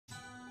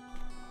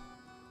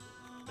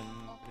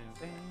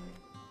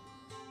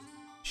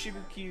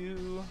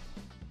SHIBU-Q.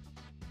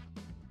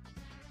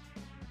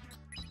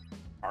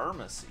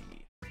 Pharmacy.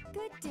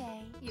 Good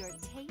day. Your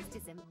taste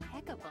is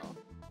impeccable.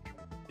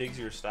 Digs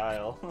your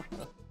style.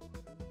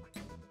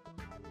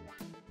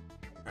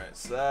 Alright,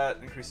 so that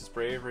increases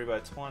bravery by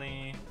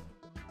 20.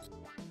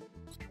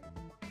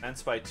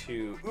 Defense by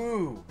 2.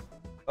 Ooh!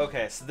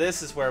 Okay, so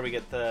this is where we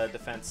get the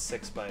defense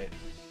 6 bite.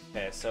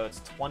 Okay, so it's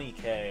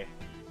 20k.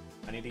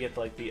 I need to get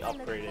like the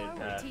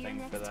upgraded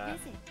thing for that.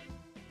 Visit.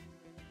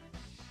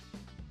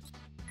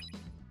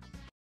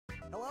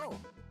 Hello.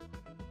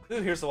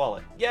 Ooh, here's the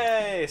wallet.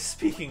 Yay!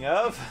 Speaking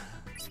of...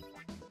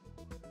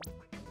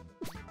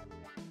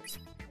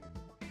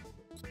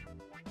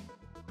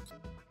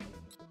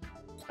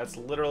 That's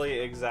literally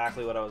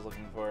exactly what I was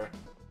looking for.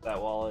 That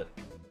wallet.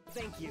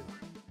 Thank you.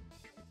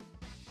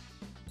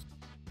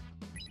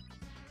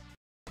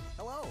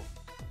 Hello.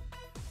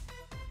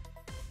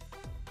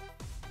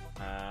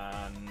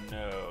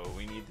 No.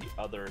 We need the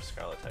other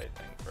Scarletite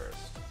thing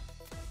first.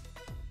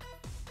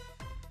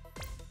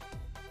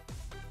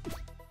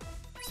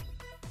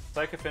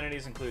 Psych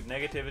affinities include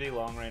negativity,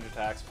 long-range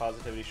attacks,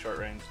 positivity,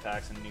 short-range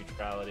attacks, and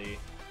neutrality.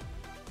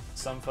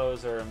 Some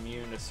foes are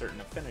immune to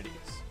certain affinities.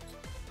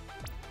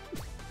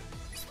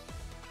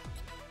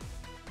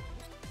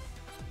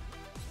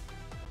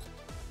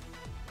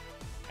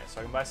 Okay,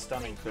 so I can buy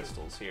stunning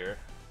crystals here.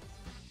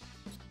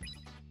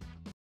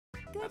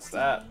 Good That's day.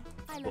 that.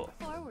 I Cool. look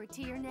forward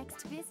to your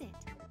next visit.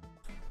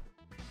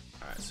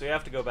 Alright, so we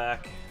have to go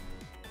back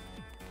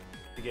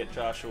to get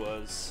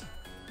Joshua's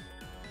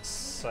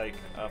psych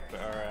up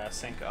or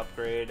sync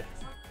upgrade.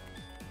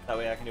 That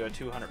way I can do a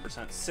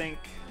 200% sync.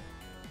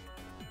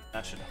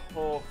 That should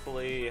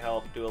hopefully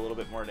help do a little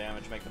bit more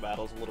damage, make the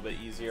battles a little bit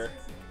easier.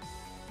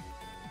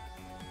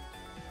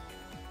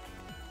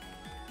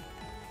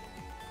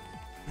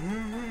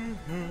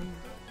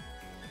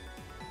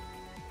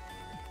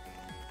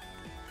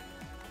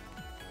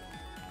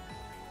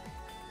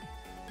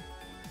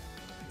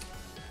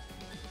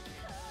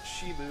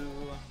 Shibu.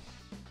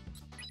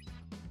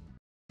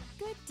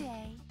 Good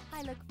day.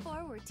 I look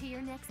forward to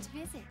your next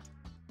visit.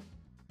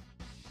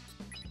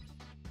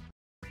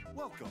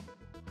 Welcome.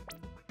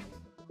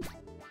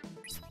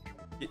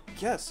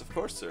 Yes, of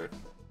course, sir.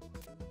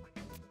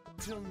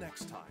 Till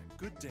next time.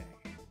 Good day.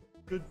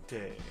 Good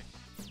day.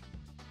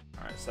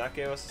 Alright, so that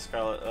gave us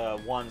a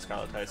one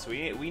Scarletite, so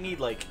we need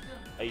like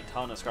a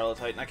ton of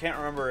Scarletite, and I can't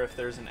remember if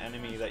there's an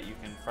enemy that you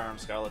can farm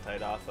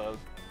Scarletite off of.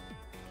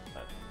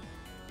 But...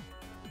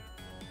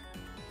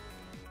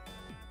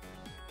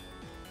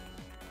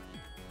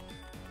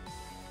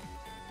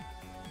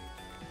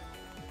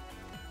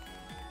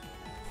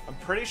 I'm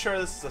pretty sure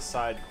this is a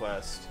side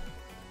quest,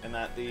 and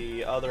that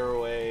the other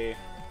way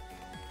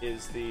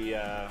is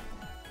the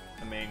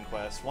main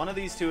quest. One of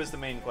these two is the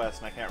main quest,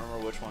 and I can't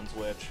remember which one's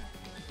which.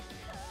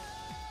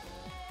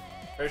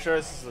 Pretty sure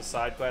this is a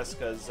side quest,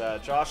 because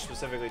Josh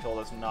specifically told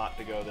us not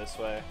to go this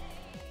way.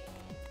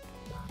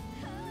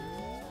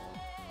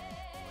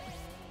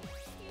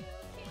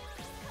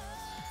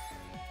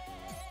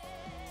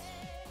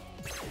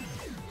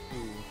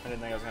 Ooh, I didn't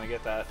think I was going to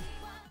get that.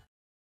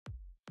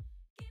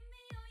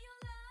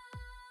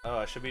 Oh,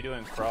 I should be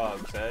doing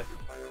frogs, eh?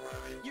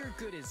 You're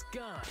good as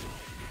gone.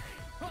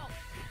 Oh,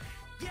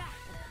 yeah,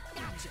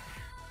 gotcha.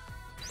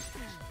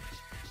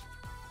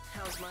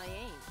 How's my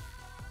aim?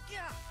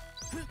 Yeah,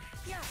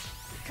 yeah,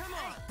 come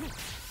on.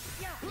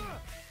 Yeah,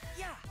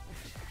 yeah,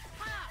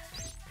 ah,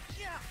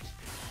 yeah.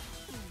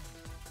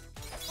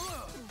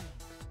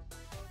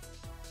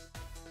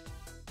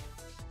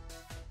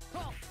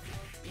 Oh,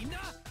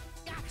 enough.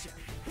 Gotcha.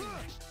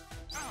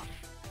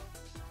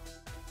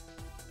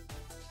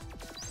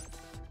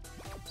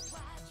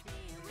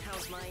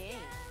 How's my aim?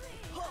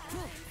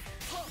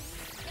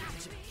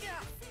 Gotcha.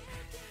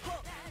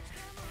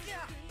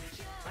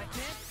 I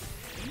can't.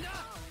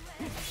 Enough.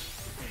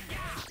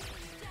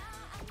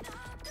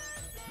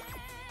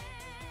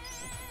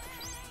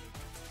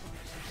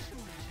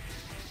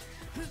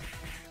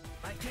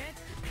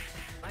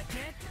 I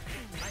can't.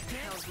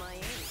 How's my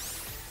aim?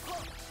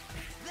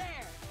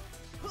 There.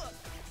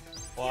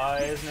 Why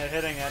isn't it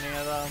hitting any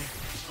of them?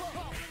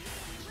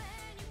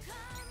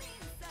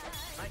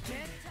 I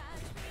can't.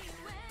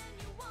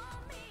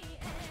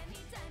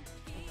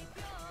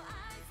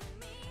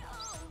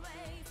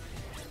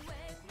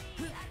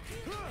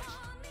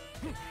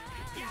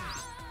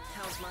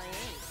 How's my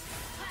aim?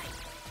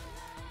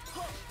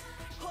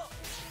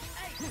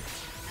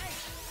 Hey,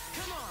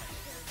 come on.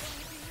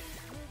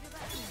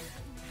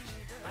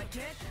 I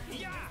can't.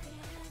 Yeah.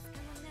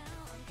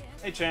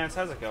 Hey Chance,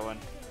 how's it going?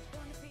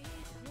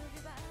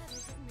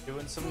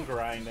 Doing some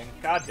grinding.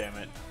 God damn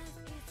it.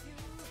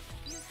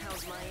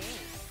 How's my aim?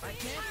 I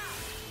can't.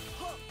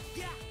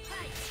 Yeah.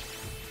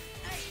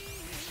 Hey,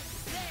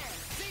 there.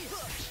 See.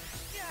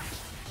 Yeah.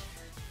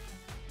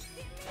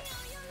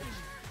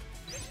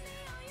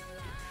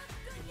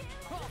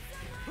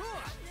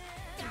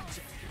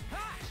 Gotcha.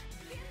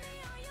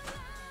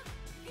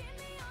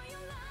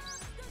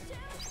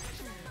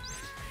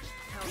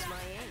 How's my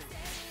aim?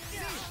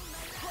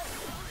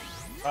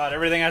 God,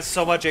 everything has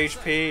so much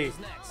HP.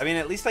 I mean,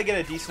 at least I get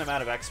a decent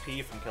amount of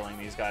XP from killing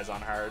these guys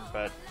on hard,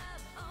 but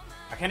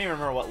I can't even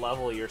remember what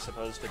level you're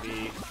supposed to be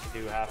to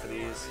do half of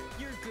these.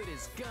 You're good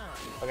as gone.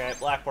 Okay,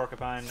 black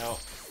porcupine, no.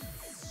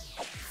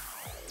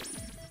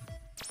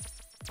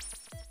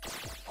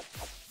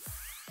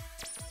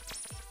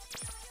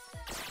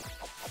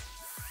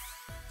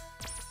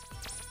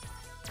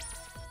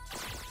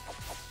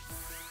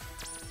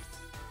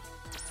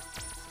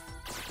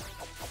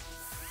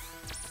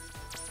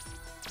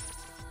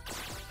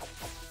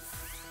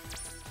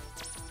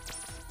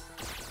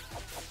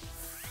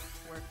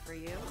 Work for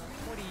you?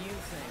 What do you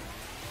think?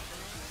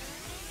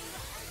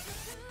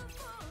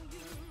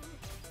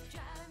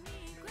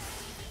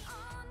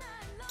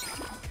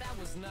 That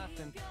was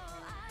nothing.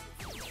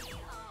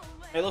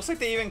 It looks like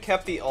they even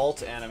kept the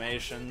alt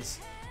animations,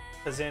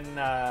 because in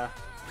the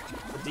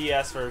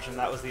DS version,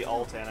 that was the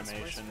alt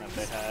animation that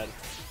they had.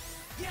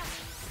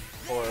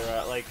 Or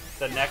like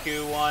the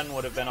Neku one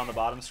would have been on the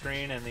bottom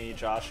screen, and the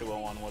Joshua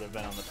one would have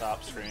been on the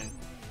top screen.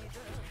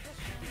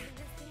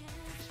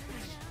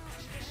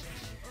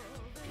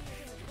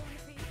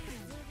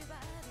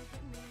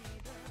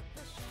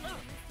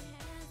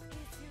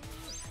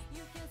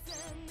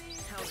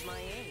 How's my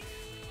aim?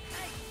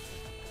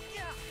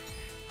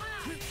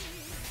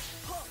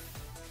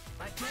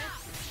 I can't.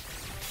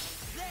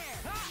 There.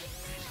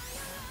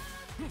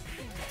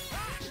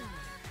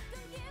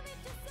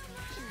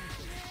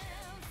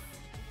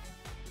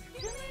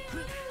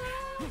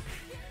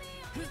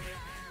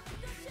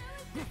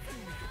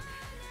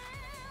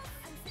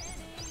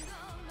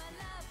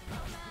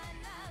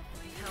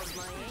 How's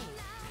my aim?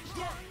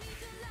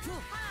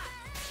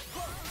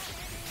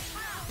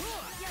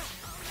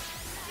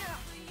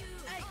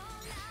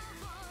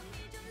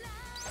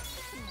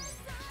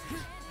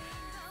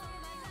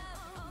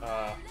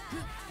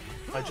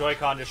 My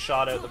Joy-Con just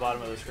shot out the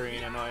bottom of the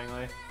screen,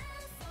 annoyingly.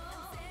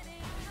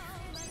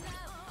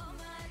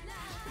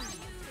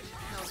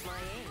 How's my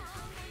aim?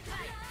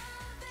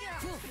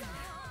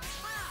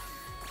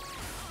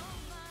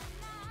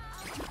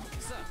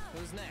 So,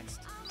 who's next?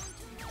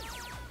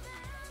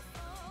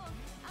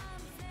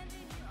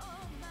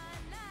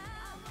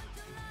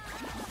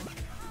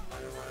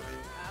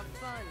 Have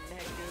fun,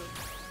 Neku.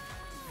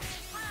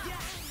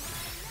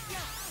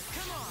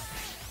 Come on.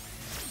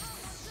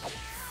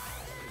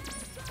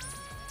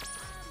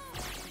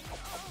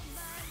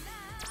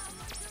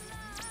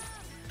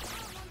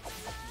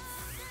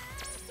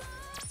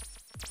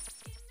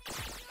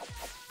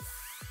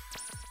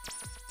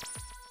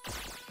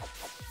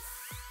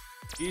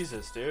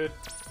 Jesus, dude.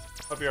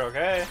 Hope you're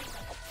okay.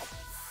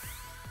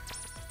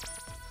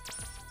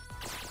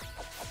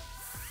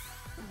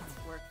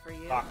 Work for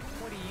you. Fuck.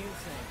 What do you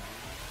think?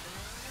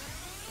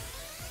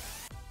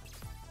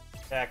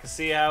 Yeah, I can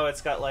see how it's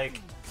got like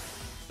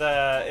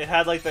it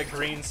had like the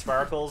green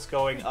sparkles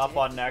going up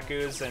on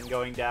Neku's and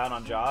going down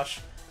on Josh.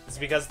 It's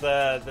because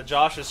the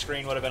Josh's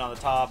screen would have been on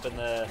the top and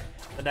the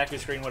Neku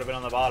screen would have been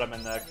on the bottom,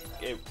 and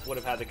it would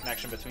have had the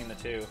connection between the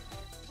two.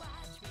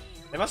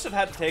 They must have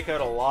had to take out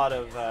a lot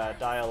of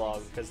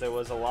dialogue, because there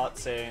was a lot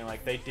saying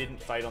like they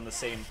didn't fight on the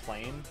same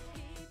plane.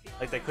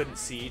 Like they couldn't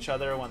see each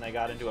other when they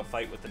got into a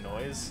fight with the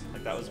noise.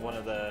 Like that was one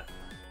of the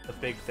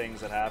big things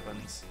that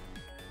happens.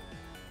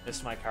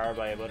 Missed my car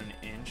by about an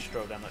inch,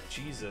 drove down the...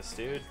 Jesus,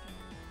 dude.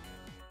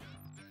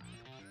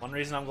 One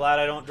reason I'm glad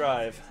I don't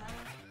drive.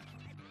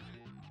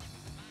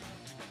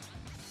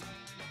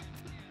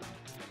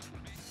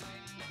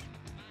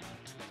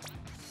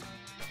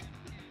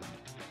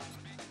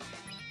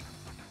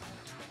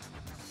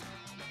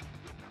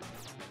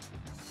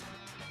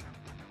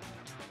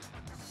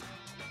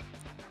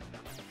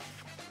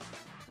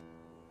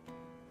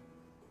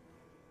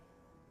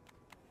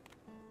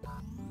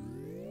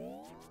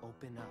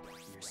 Open up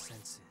your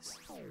senses.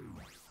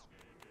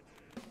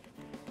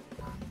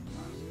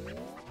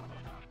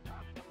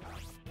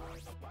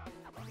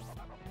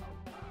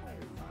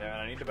 Yeah,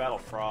 I need to battle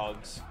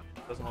frogs.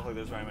 Doesn't look like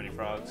there's very many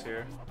frogs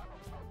here.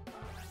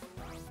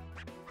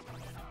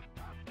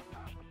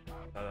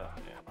 Yeah,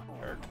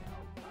 shark.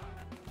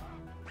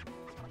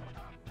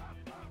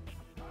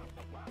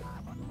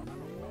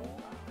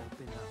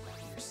 Open up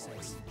your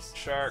senses.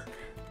 Shark.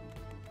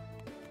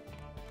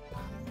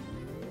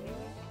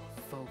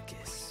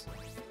 Focus.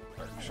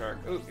 Shark.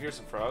 Ooh, here's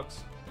some frogs.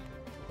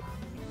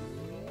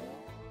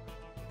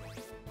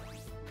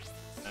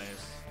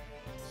 Nice.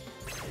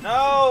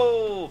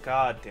 No!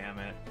 God damn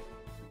it.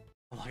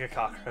 I'm like a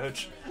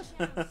cockroach.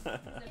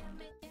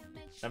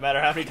 No matter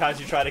how many times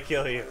you try to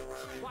kill you,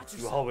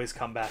 you always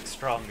come back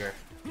stronger.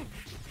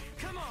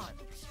 Come on.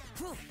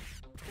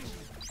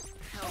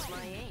 How's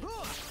my aim?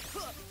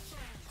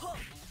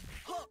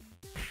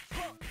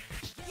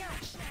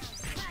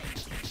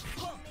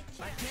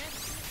 I can't.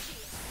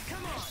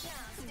 Come on.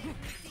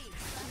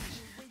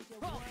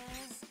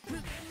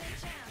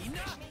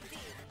 Enough.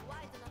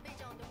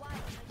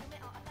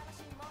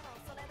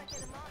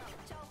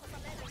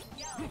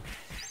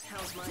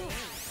 How's my aim?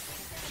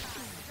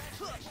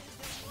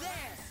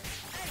 There.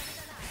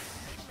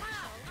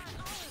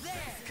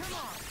 There. Come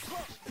on.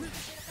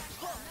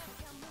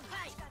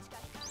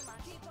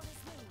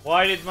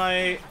 Why did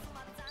my...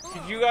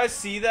 Did you guys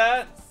see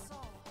that?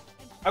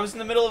 I was in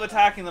the middle of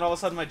attacking, then all of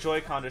a sudden my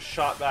Joy-Con just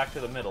shot back to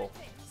the middle.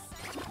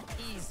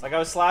 Like I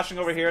was slashing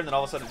over here, and then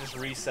all of a sudden it just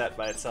reset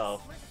by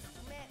itself.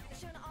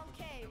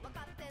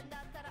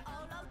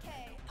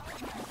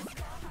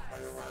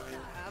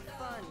 Have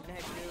fun,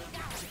 negative.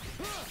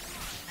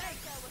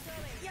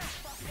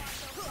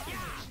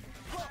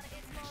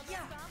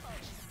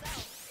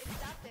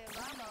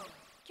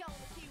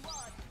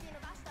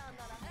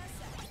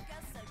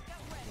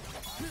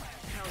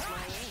 How's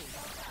my aim?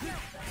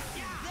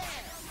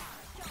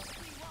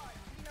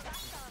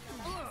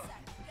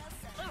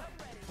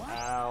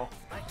 Ow.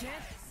 I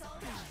can't.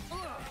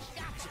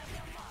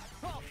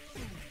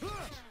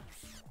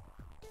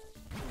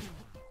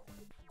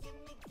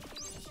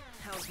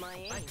 How's my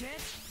aim? I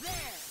can't.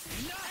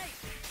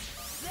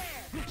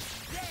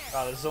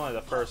 Wow, this is only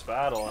the first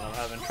battle, and I'm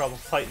having trouble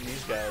fighting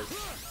these guys.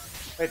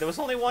 Wait, there was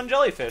only one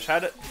jellyfish. How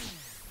did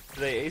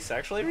they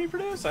asexually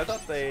reproduce? I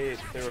thought they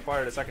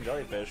required a second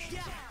jellyfish.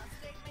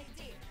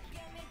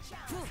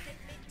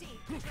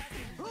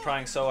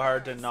 Trying so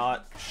hard to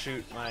not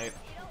shoot my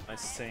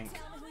sink.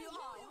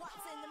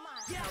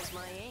 How's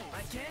my aim?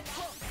 I can't.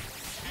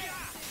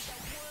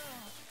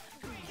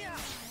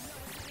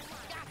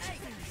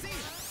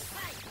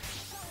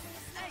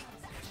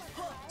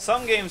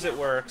 Some games it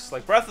works,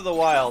 like Breath of the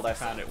Wild I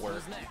found it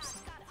worked.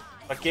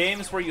 But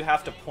games where you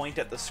have to point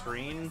at the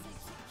screen,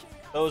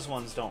 those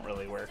ones don't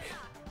really work.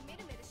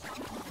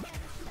 Have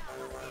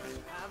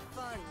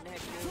fun,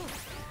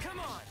 negative. Come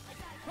on.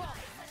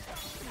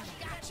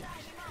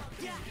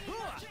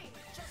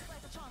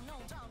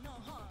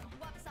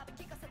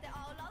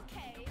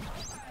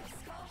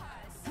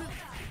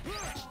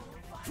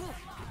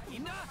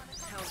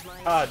 How's my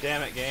aim? Ah,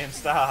 damn it, game,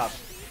 stop.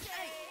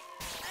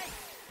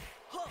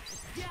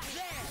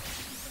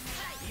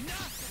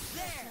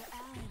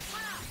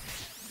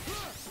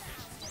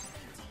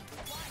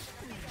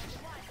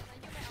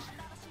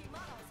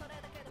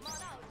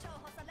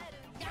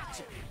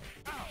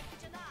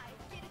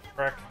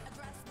 Frick.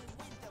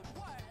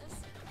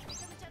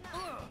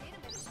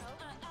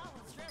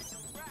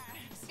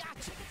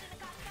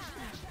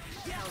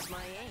 How's my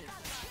aim?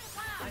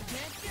 I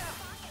can't.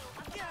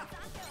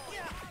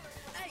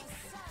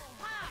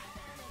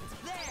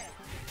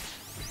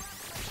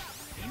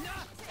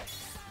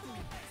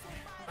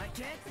 I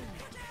can't.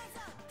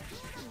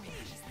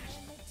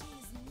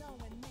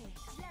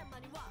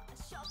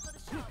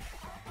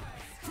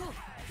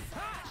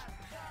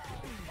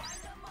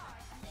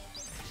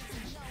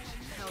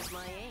 How's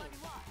my aim?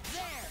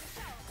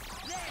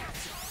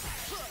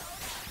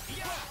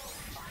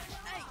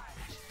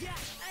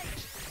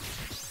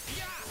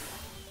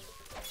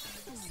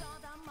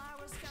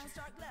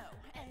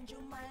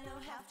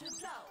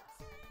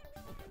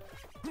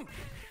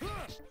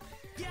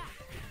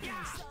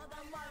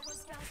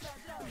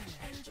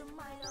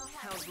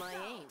 How's my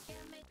aim?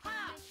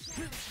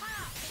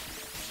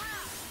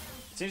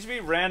 Seems to be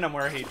random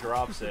where he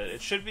drops it.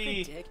 It should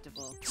be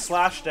Predictable.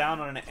 slash down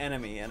on an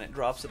enemy, and it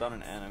drops it on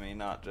an enemy,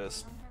 not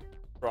just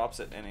drops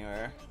it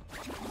anywhere.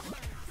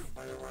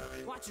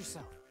 Watch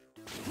yourself.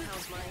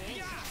 How's my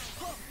aim?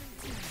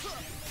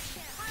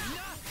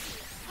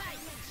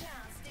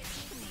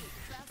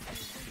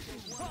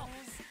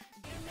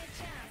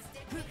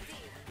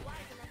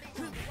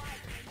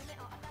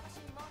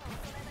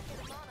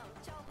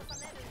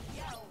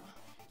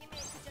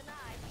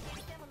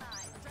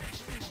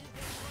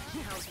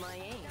 How's my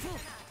aim?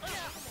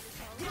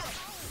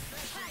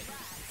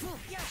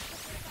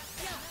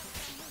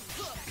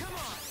 Come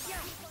on.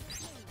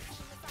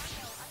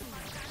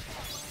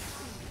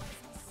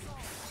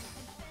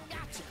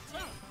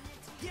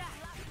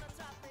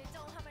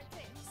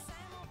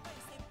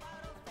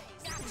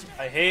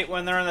 I hate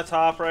when they're in the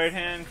top right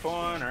hand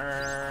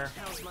corner.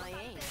 How's my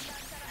aim?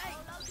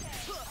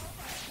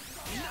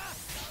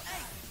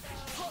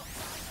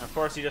 And of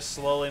course he just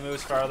slowly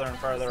moves farther and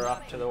farther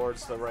up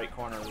towards the right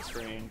corner of the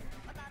screen.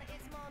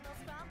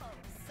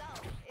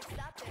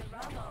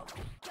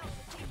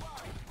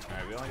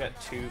 Alright, we only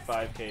got 2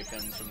 5k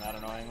pins from that,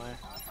 annoyingly.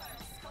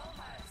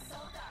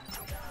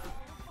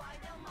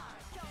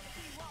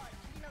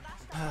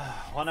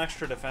 One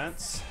extra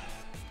defense.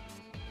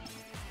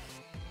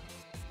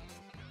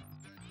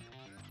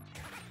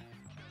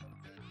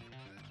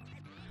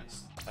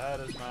 That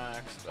is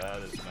maxed,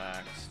 that is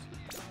maxed.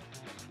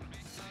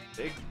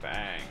 Big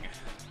bang.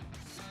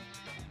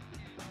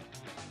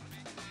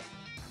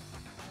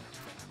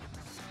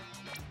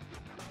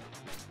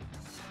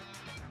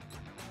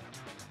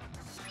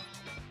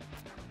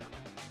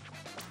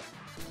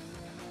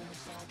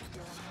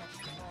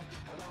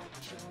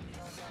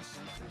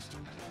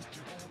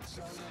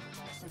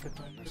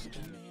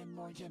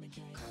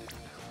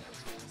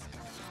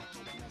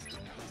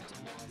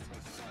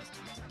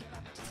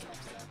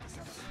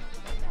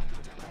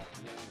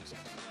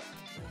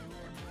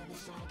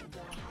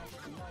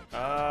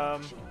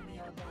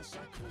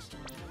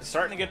 It's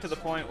starting to get to the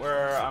point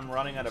where I'm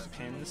running out of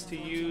pins to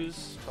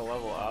use to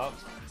level up.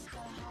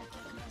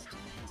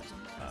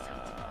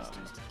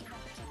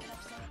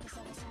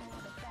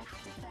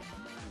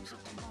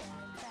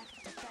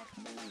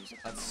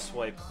 Let's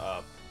swipe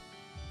up.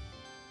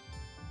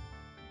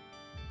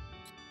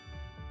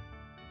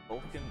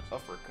 Vulcan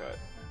uppercut.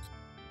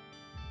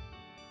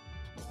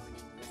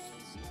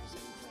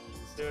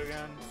 Do it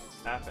again.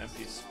 Half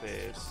empty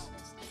space.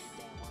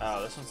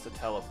 Oh, this one's the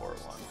teleport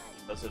one.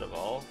 Does it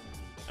evolve?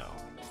 No.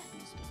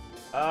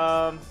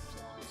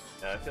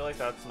 Yeah, I feel like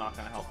that's not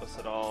gonna help us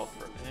at all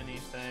for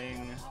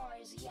anything.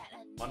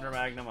 Wonder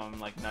Magnum, I'm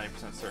like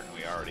 90% certain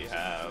we already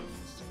have.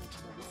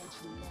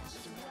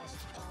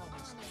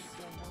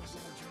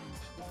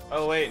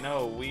 Oh wait,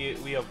 no, we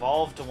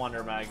evolved to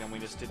Wonder Magnum, we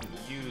just didn't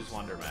use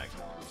Wonder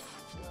Magnum.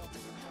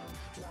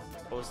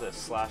 What was this?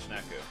 Slash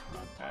Neku.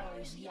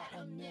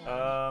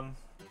 Okay.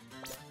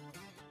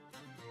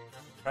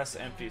 Press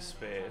empty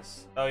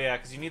space. Oh yeah,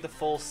 because you need the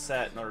full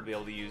set in order to be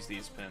able to use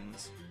these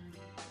pins.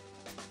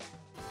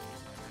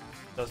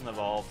 Doesn't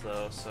evolve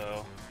though,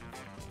 so...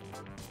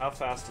 How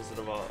fast does it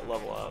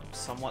level up?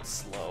 Somewhat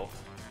slow.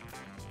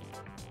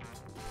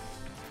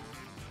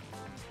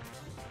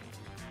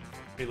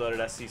 Reloaded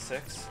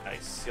SC6.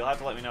 Nice. You'll have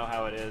to let me know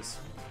how it is.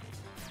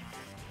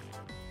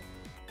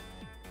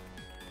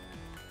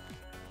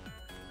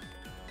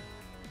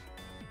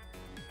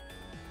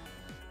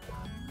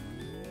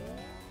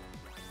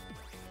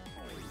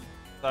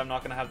 So I'm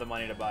not gonna have the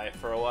money to buy it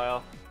for a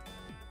while.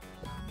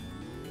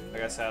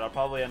 Like I said, I'll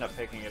probably end up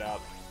picking it up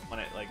when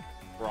it like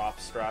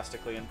drops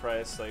drastically in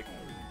price, like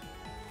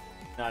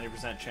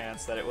 90%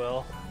 chance that it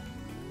will.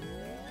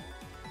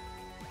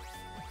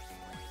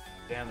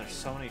 Damn, there's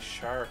so many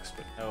sharks,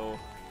 but no.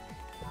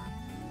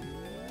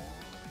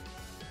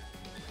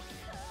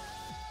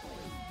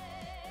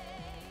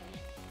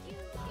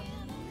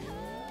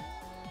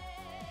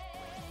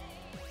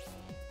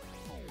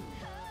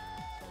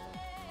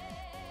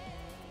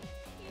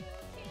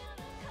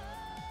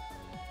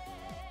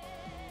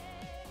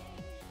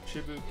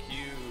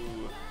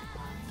 SHIBU-Q.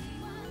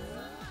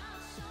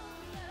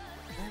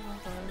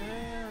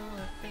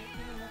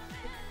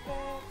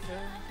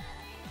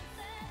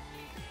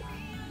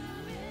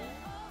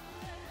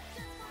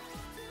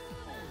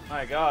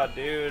 My god,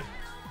 dude.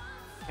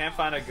 Can't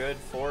find a good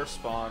 4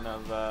 spawn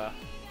of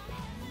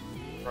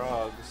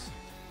frogs.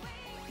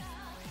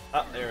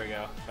 Oh, there we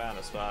go. Found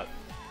a spot.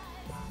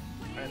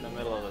 Right in the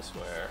middle of the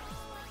square.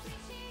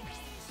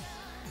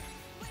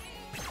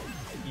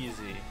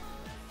 Easy.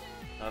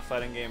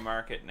 Fighting game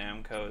market,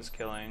 Namco is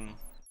killing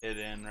it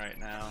in right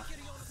now.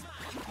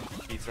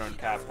 Dethroned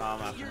Capcom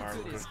after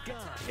Marvel.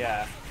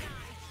 Yeah.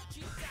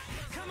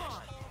 Come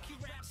on.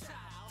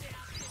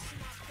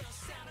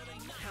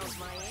 How's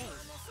my aim?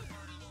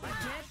 I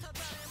can't.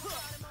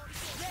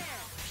 There.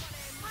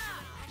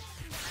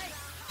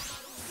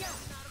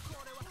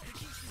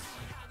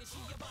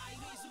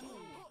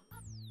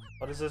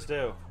 What does this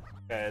do?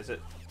 Okay, is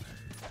it?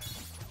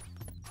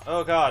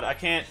 Oh god, I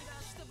can't.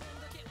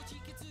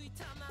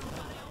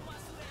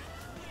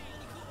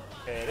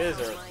 Okay, it is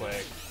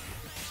Earthquake.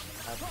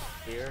 That's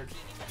weird.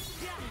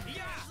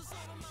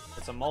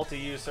 It's a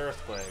multi-use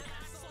Earthquake.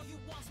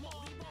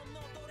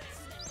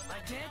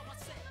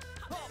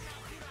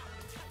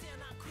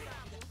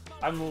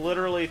 I'm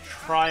literally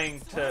trying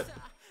to...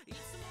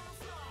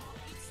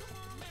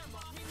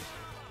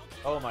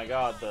 Oh my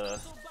god, the...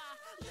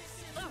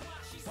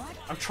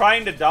 I'm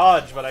trying to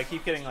dodge, but I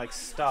keep getting, like,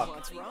 stuck.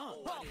 What's wrong?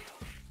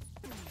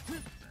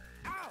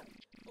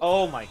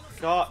 Oh my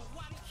god.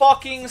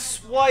 Fucking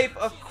swipe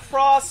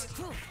across...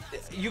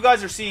 You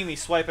guys are seeing me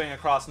swiping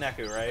across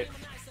Neku, right?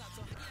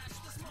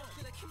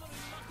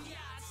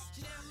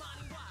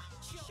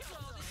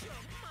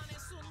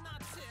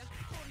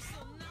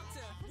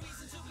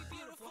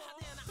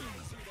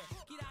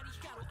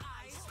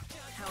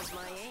 How's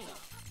my aim?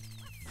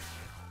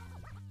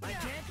 I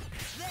can't.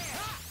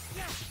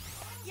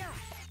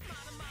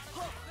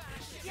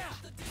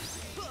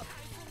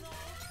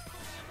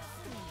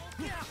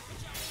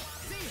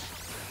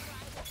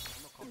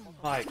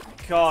 My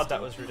god, that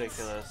was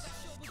ridiculous.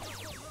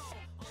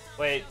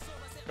 Wait,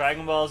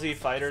 Dragon Ball Z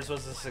Fighters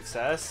was a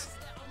success?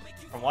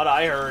 From what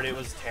I heard, it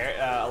was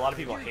a lot of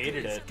people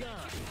hated it.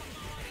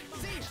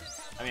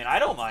 I mean, I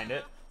don't mind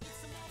it.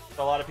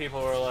 But a lot of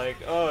people were like,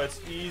 oh, it's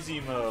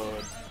easy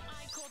mode.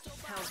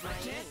 How's my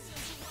aim?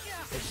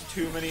 It's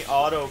too many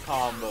auto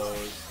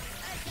combos.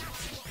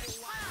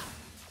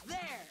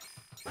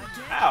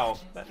 Ow!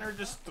 That nerd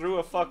just threw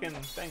a fucking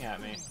thing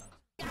at me.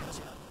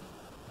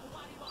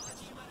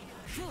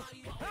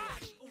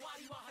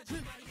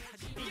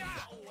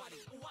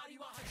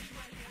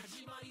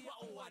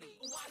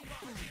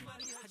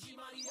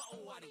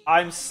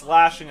 I'm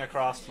slashing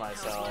across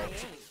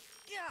myself.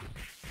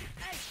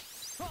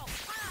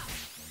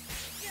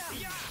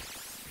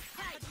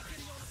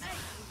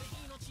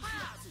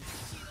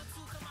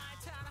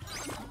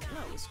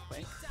 That was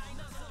quick.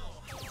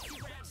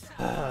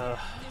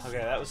 Okay,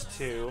 that was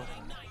 2.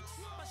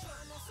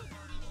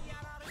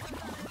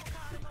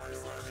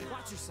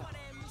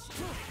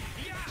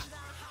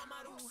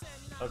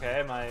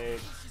 Okay, my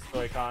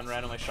Joy-Con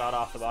randomly shot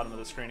off the bottom of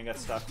the screen and got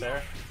stuck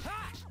there.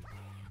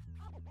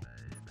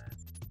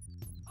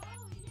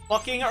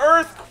 Fucking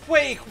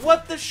earthquake!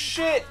 What the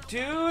shit,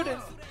 dude?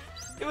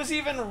 It was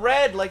even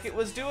red, like it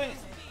was doing...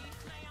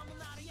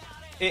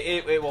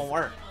 It won't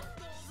work.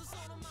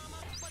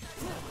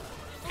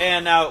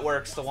 And now it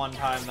works the one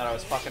time that I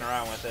was fucking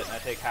around with it, and I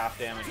take half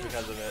damage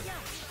because of it.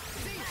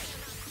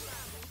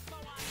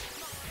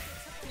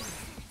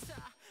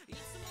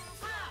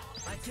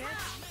 I can't.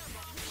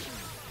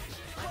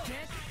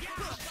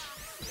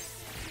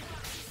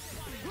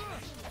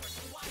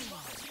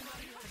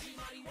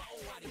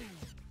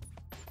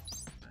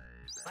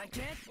 I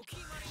can't.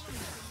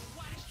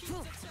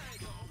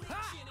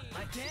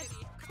 I can't.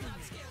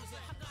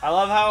 I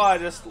love how I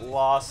just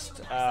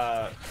lost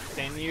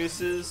thing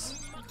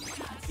uses,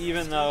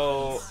 even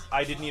though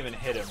I didn't even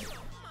hit him.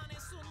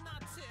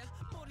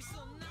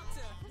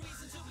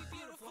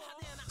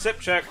 Sip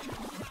check. Have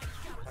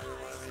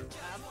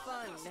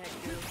fun,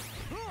 Neku.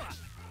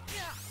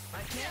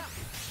 I can't.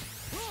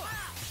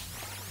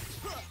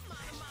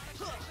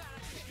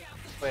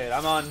 Wait,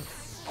 I'm on.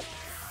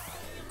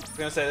 I was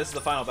gonna say this is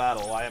the final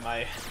battle. Why am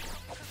I?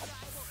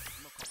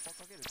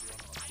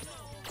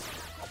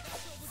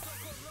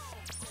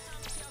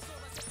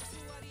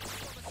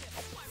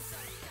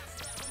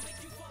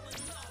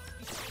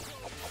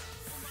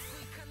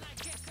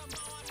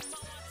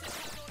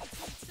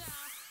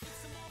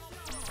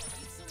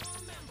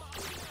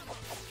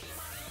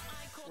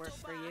 Work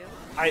for you.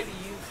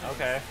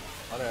 Okay,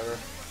 whatever.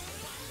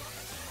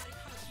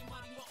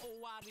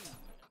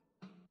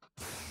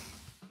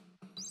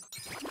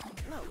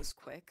 That was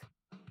quick.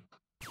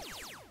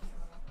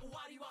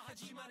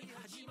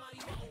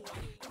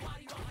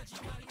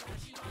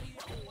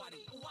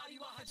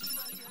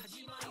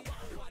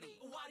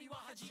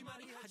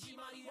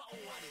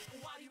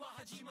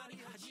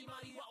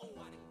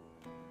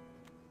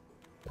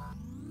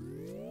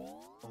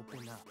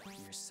 Open up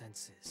your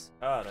senses.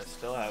 God, I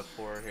still have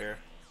 4 here.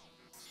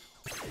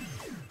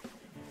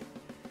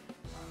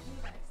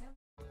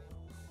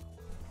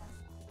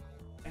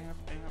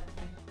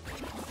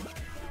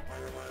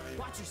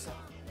 Watch yourself.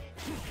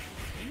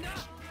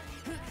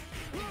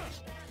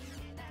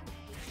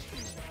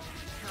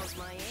 How's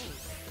my aim?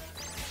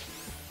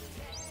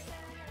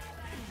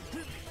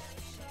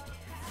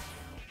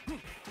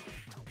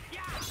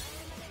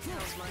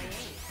 How's my aim?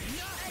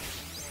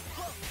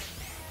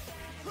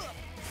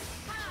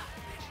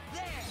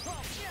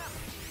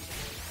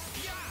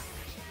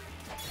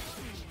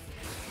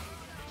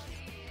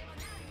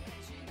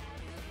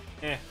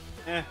 Eh,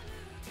 eh.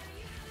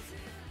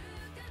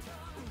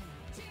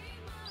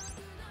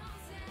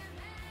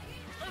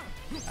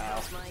 Ow.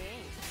 How's my aim?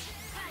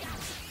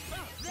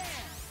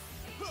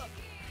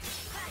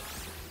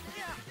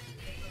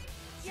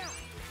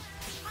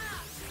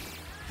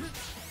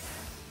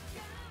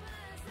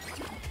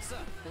 So,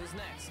 who's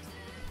next?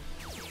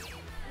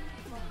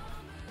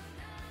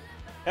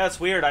 Yeah, it's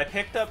weird. I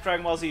picked up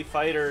Dragon Ball Z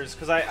Fighters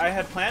because I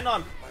had planned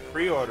on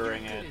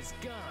pre-ordering it,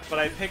 but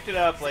I picked it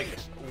up like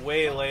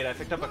way late. I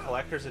picked up a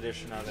collector's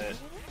edition of it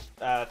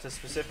to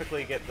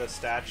specifically get the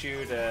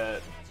statue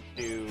to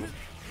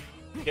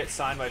get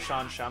signed by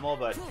Sean Schemmel,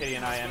 but Kitty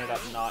and I ended up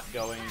not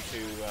going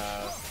to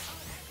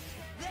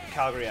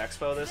Calgary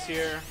Expo this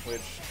year,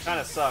 which kind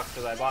of sucks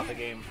because I bought the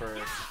game for,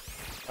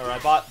 or I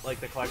bought like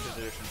the collector's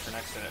edition for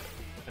next to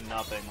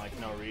nothing, like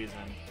no reason.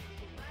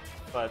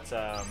 But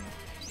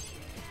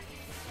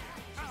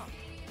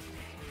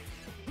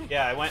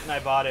yeah, I went and I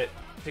bought it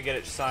to get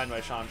it signed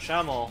by Sean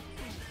Schemmel,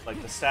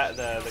 like the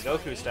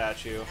Goku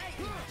statue,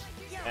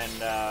 and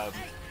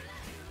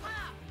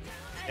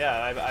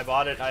yeah, I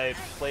bought it. I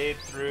played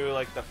through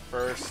like the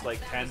first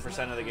like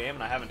 10% of the game,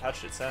 and I haven't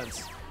touched it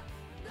since.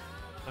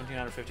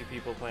 1,750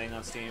 people playing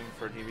on Steam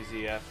for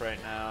DBZF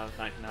right now.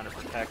 1,900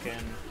 for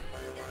Tekken.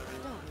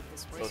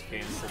 Both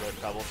games for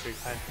about double Street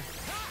Fighter.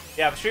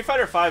 Yeah, but Street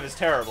Fighter 5 is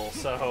terrible.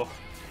 So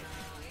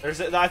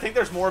I think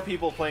there's more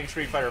people playing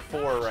Street Fighter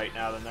 4 right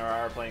now than there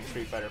are playing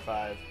Street Fighter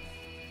 5.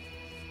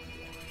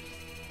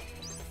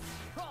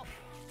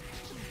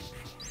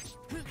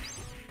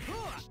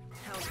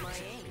 How's my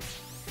aim?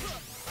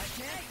 I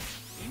can't.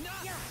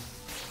 Enough.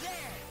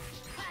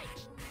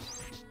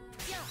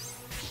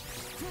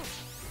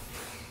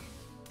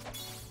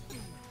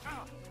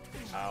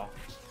 Ow.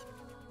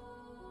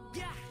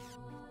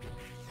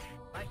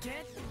 I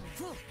can't.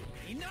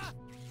 Enough.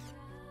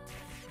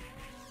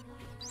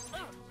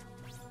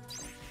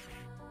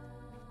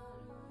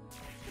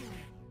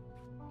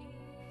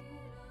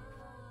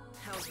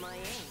 How's my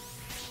aim?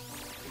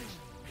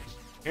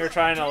 You're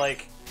trying to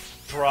like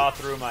draw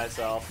through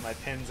myself. My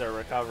pins are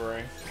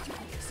recovering.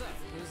 So,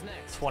 who's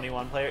next?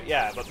 21 player.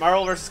 Yeah, but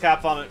Marvel vs.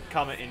 Capcom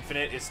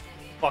Infinite is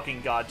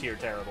fucking god tier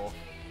terrible.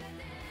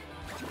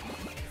 Have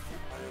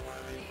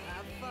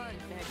fun,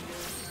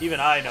 Neku. Even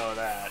I know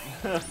that.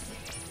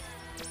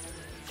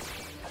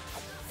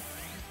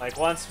 Like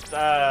once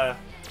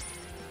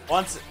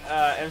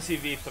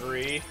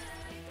MCV3,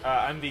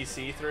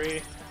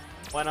 MVC3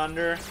 went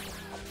under,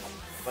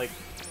 like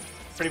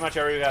pretty much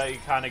everybody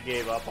kind of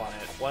gave up on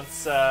it.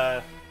 Once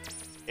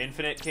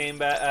Infinite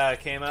came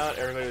out,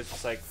 everybody was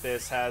just like,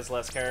 this has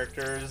less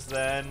characters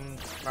than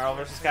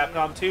Marvel vs.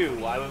 Capcom 2.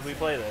 Why would we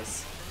play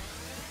this?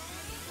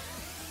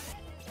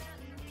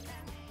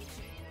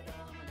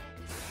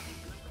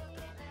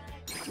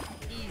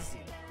 Easy.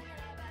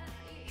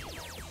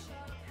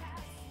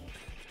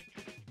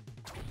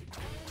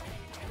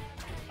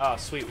 Oh,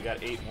 sweet, we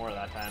got 8 more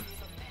that time.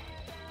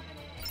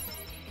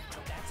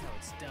 That's how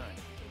it's done.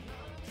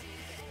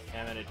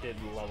 And then it did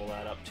level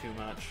that up too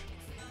much.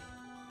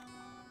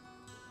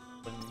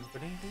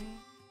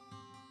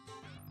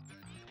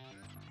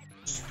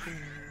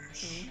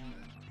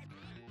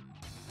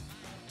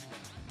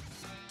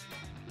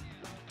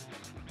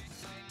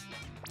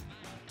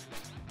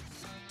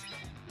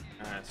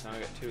 Alright, so now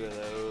we got 2 of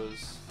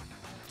those.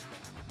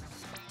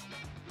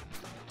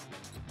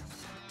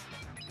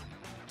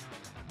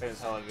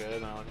 It's hella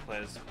good. I want to play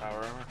as power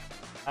armor.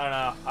 I don't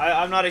know.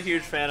 I'm not a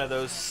huge fan of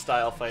those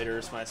style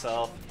fighters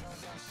myself.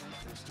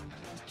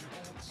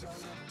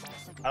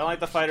 I don't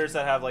like the fighters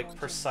that have like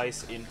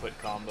precise input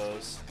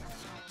combos.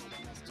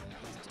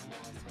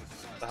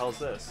 What the hell is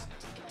this?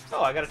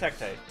 Oh, I got a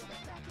Tektite.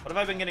 What have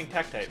I been getting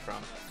Tektite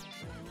from?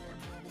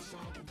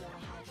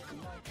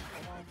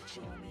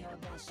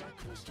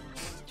 Is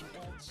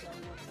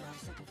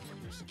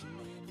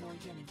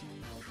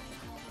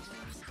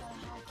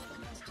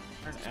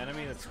there an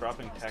enemy that's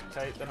dropping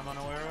Tektite that I'm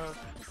unaware of?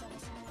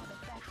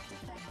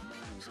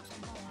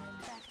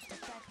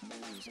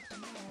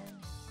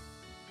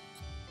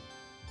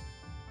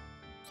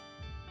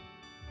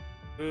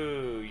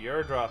 Ooh,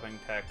 you're dropping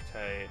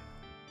Tektite.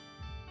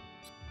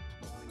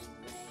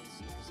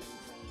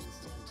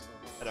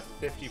 At a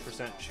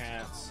 50%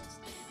 chance.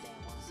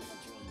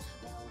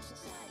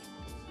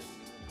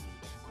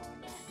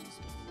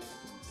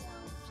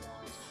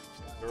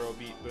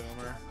 Eurobeat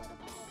Boomer.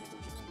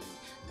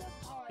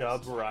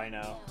 Dub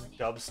Rhino.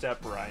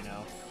 Dubstep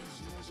Rhino.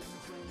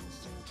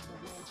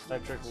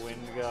 Electric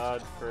Wind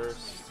God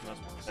first.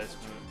 Most precise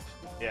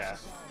move. Yeah.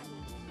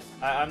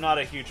 I'm not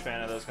a huge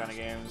fan of those kind of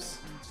games.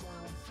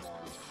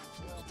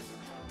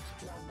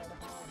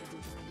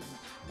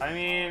 I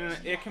mean,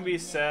 it can be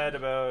said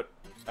about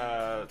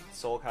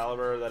Soul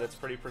Calibur that it's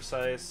pretty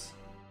precise,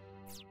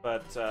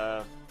 but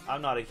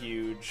I'm not a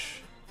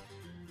huge...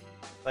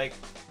 Like,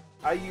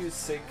 I use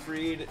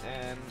Siegfried,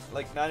 and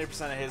like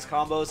 90% of his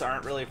combos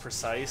aren't really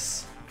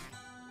precise.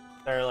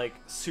 They're like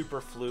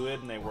super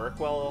fluid and they work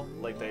well,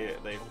 like they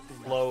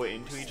flow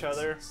into each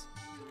other.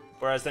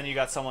 Whereas then you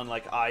got someone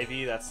like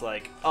Ivy that's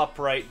like up,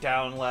 right,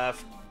 down,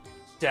 left,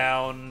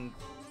 down,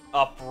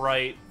 up,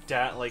 right,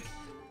 down, like,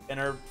 and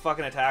her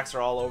fucking attacks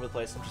are all over the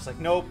place. I'm just like,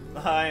 nope,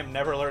 I am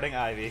never learning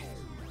Ivy.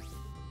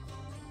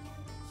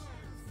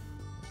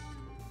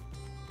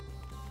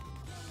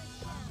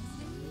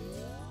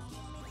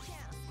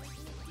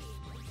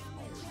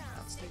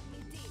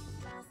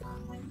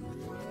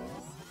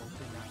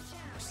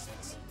 Is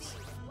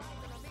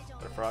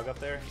there a frog up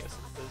there? Yes,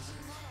 it is.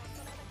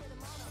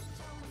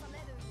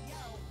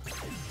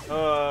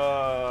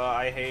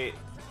 I hate...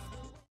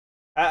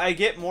 I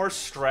get more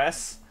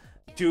stress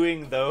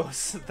doing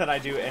those than I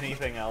do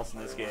anything else in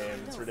this game.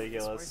 It's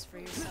ridiculous.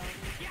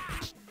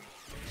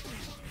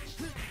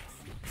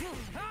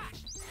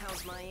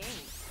 How's my aim?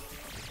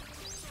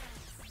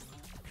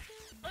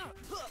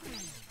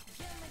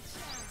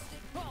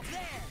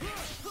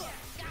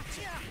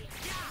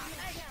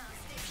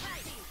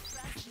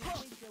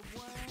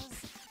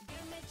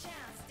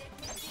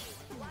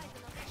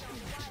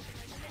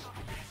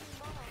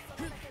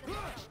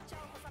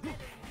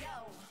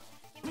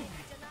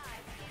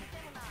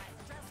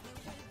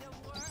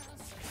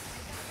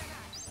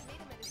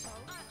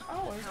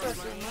 Oh, he's got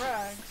some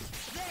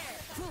rags.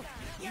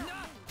 You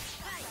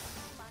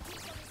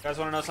guys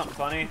want to know something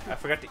funny? I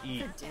forgot to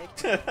eat.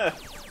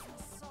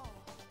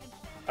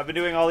 I've been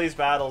doing all these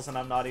battles and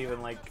I'm not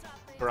even like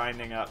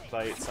grinding up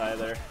bites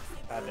either.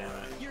 God damn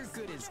it. You're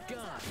good as gone.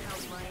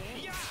 How's my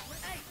aim?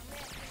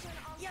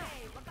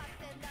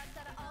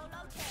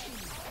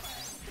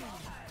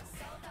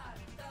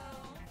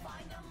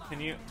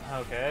 Can you?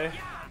 Okay.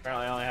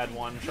 Apparently I only had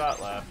one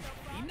shot left.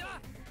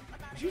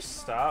 Would you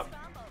stop?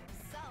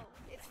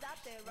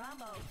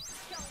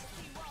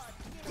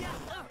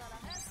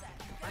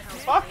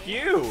 Fuck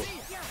you!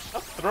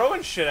 Stop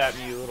throwing shit at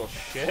me, you little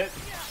shit.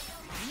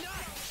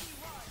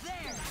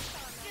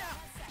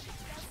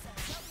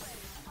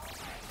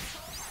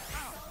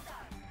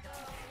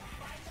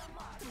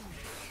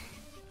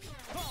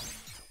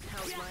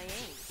 How's my aim?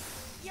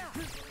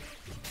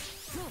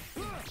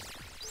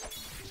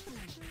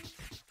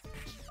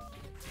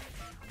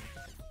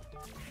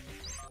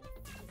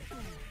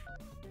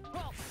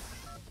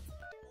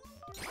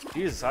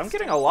 Jesus, I'm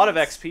getting a lot of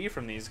XP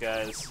from these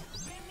guys.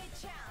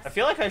 I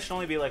feel like I should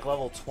only be like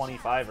level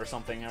 25 or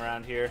something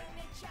around here.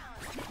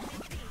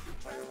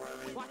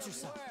 Watch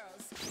yourself.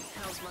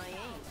 How's my aim?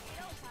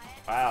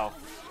 Wow.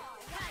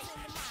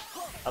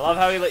 I love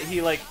how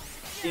he like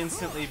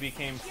instantly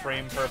became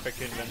frame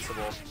perfect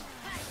invincible.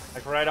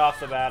 Like right off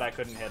the bat, I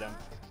couldn't hit him.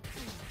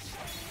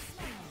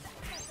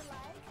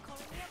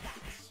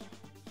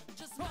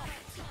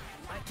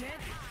 I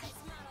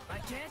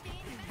can't.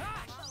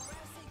 Ha!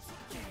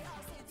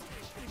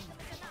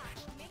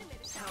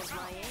 How's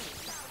my aim?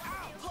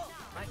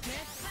 I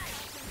can't.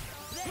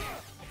 There.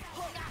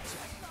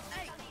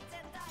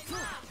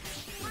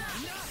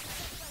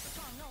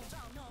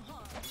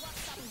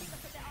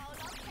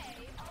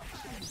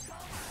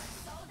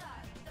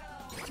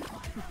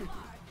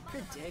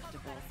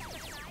 Predictable.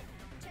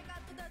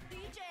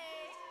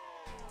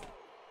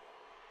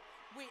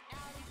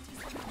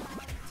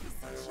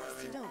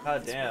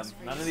 God damn,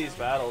 none of these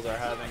battles are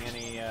having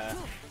any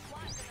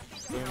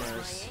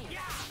boomers.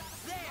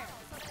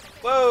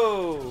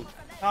 Whoa!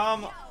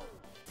 Come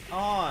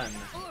on!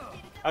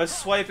 I was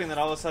swiping, then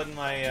all of a sudden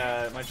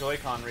my my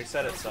Joy-Con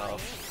reset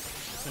itself.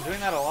 I've been doing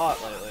that a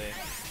lot lately.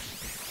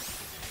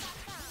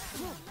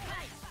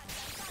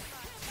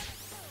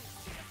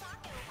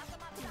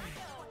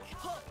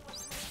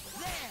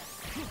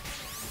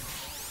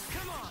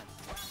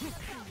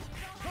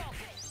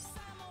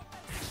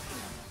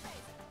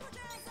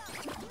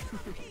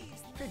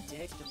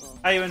 Predictable.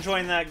 How you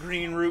enjoying that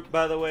green root,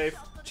 by the way,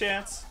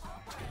 Chance?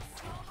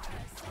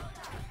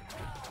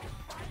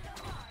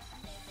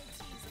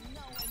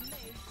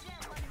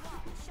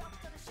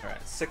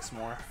 Alright, 6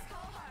 more.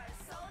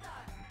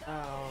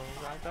 Oh,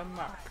 right the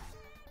mark.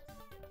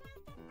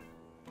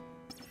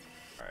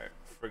 Alright,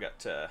 forgot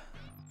to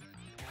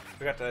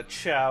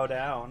chow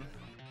down.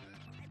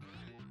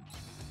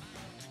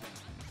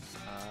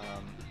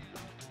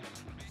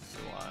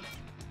 Go on.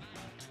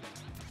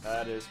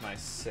 That is my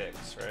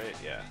 6, right?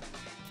 Yeah.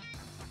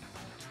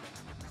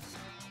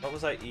 What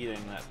was I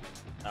eating that?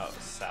 Oh, it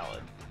was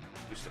salad.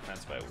 Boost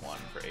defense by 1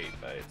 for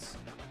 8 bites.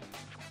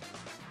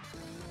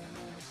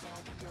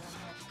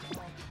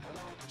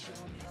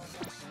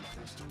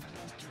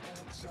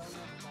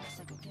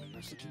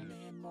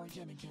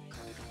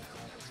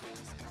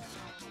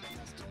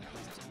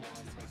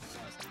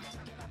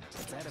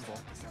 It's edible.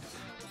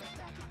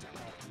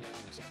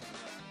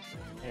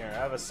 Here,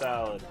 have a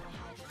salad.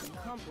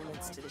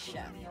 Compliments to the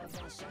chef.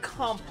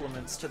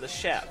 Compliments to the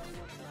chef.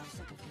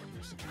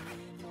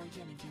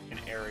 And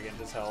arrogant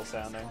as hell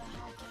sounding.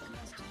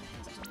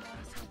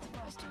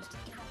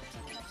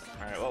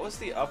 Alright, what was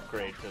the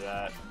upgrade to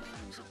that?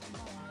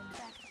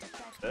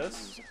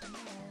 This?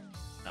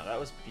 No, that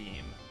was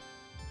beam.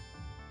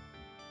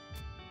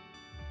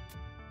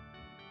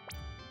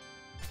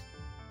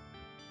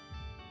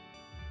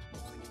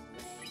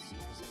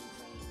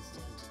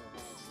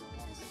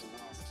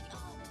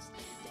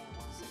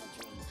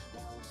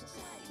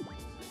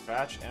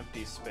 Scratch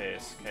empty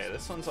space. Okay,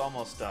 this one's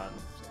almost done.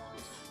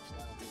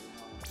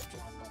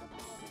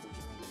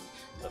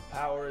 The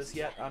power is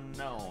yet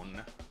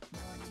unknown.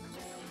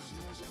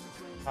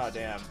 Oh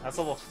damn, that's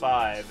level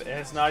 5, and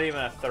it's not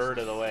even a third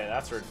of the way.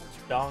 That's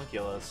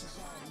redonkulous.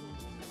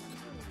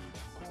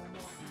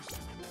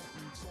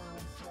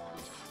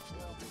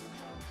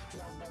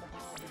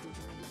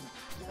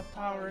 The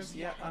power is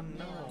yet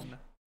unknown.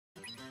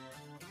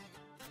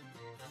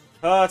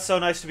 Oh, it's so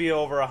nice to be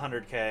over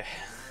 100k.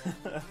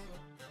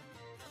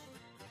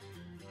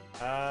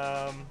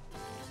 I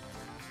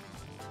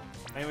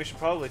mean, we should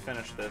probably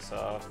finish this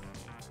off.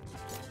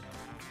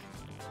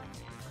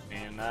 I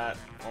mean, that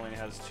only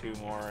has 2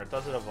 more.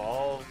 Does it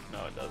evolve?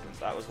 No, it doesn't.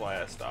 That was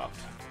why I stopped.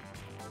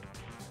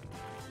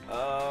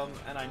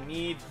 And I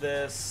need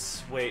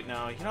this... Wait,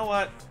 no. You know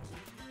what?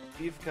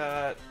 We've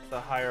got the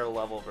higher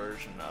level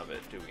version of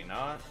it, do we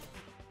not?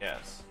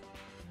 Yes.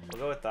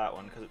 We'll go with that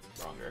one because it's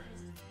stronger.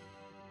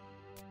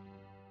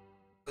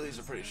 At least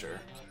I'm pretty sure.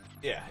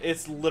 Yeah,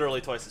 it's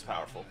literally twice as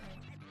powerful.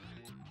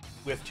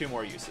 With 2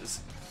 more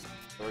uses.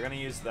 So we're gonna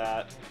use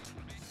that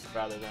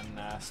rather than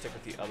stick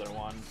with the other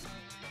one.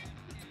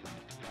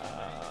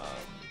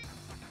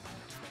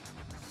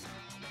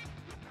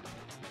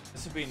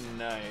 This would be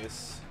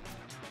nice.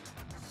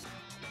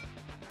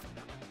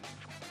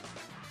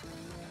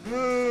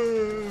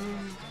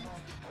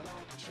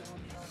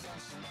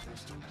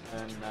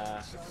 And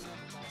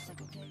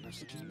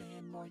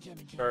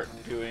start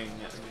doing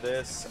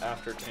this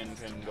after Tin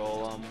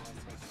Golem.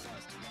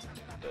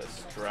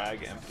 This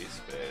drag empty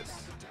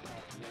space.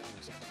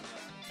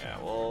 Yeah,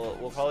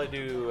 we'll probably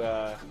do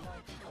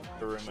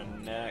Daruma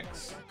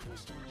next.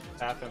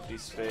 Half empty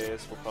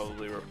space we'll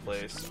probably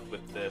replace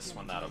with this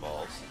when that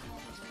evolves.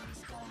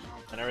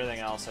 And everything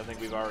else I think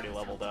we've already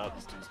leveled up.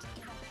 So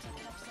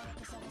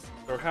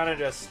we're kind of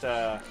just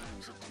trying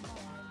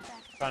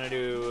to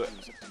do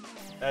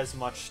as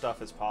much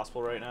stuff as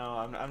possible right now.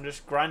 I'm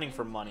just grinding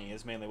for money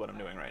is mainly what I'm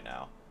doing right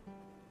now.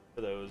 For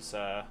those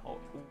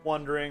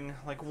wondering,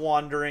 like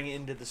wandering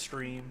into the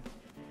stream.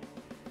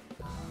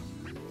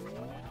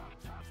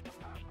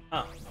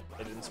 Huh,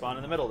 they didn't spawn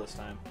in the middle this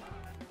time.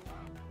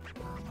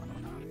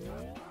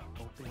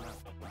 Open up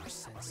your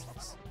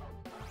senses.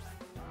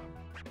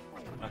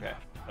 Okay,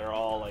 they're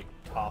all like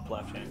top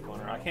left-hand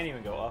corner. I can't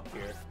even go up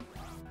here.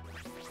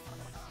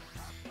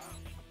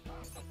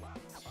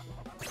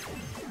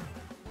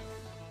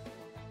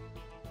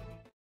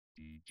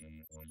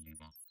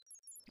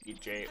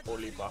 DJ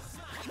Oliva.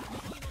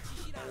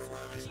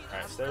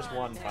 Alright, so there's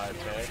one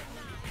 5K.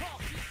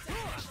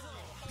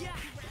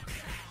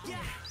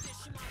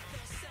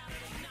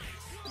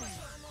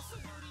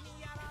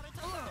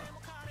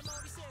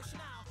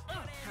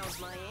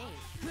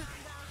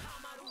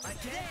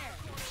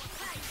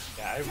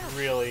 Yeah, I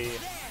really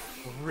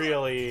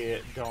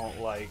don't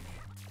like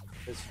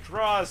this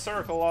draw a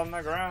circle on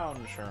the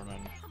ground,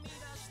 Sherman.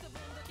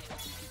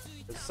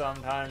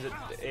 Sometimes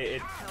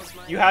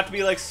you have to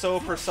be like so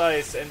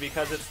precise, and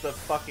because it's the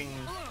fucking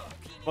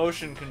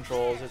motion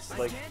controls, it's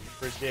like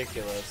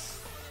ridiculous.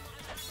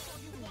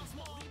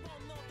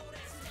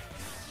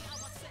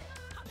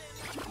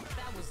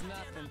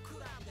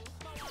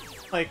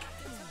 Like,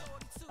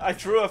 I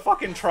drew a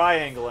fucking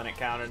triangle and it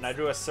counted, and I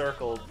drew a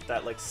circle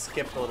that like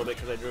skipped a little bit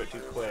because I drew it too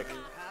quick.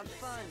 Have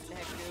fun,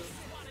 Neku.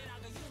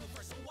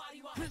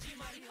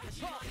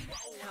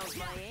 How's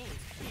my aim?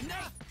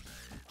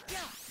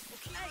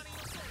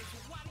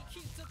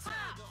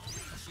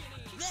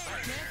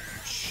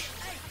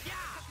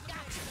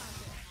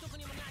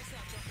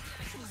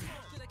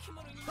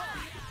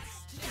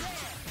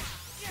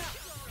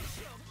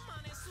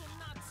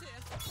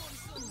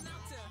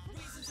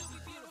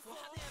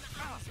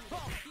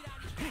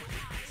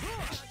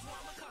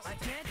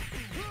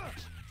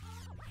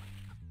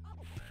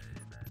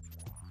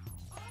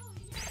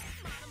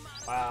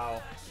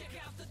 Wow.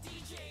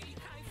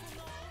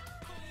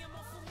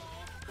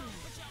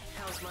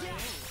 How's my aim?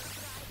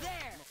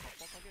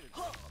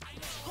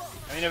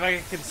 I mean, if I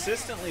could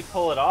consistently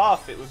pull it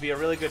off, it would be a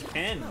really good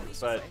pin,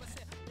 but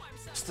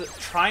just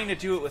trying to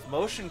do it with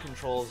motion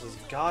controls is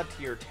god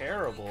tier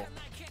terrible.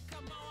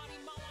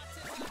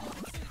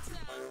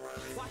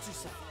 Watch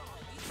yourself.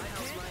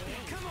 How's my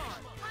aim? Come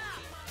on.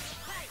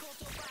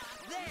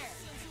 There.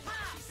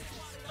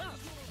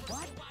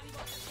 What?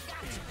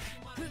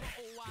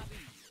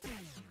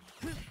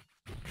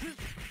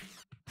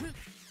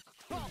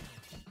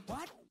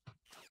 What?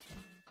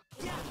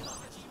 Yeah.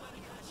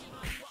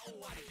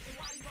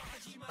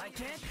 I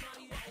can't.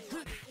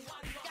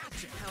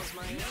 Gotcha. How's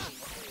my aim?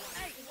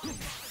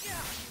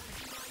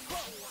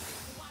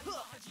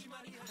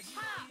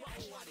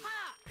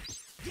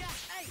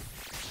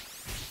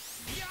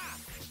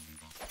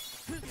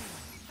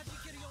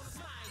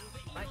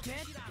 I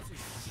can't.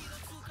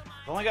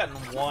 I've only gotten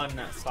one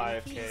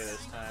 5K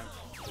this time.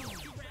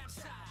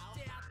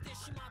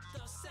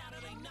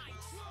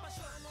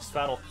 It's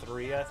battle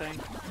 3, I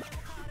think.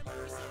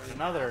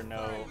 Another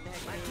no.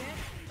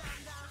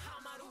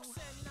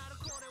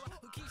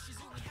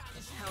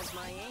 How's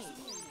my aim?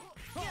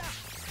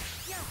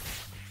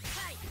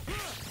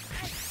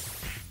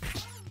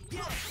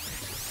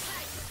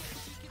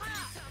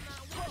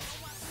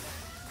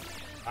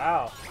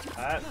 Wow,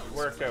 that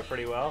worked out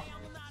pretty well.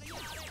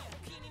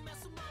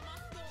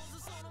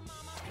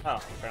 Oh,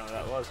 apparently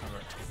that was number.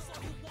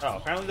 Oh,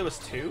 apparently there was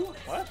 2?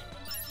 What?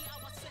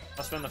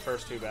 Must have been the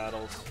first 2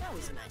 battles. That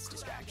was a nice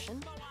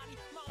distraction.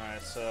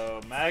 Alright,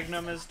 so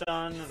Magnum is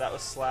done. That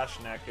was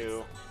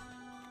 /Neku.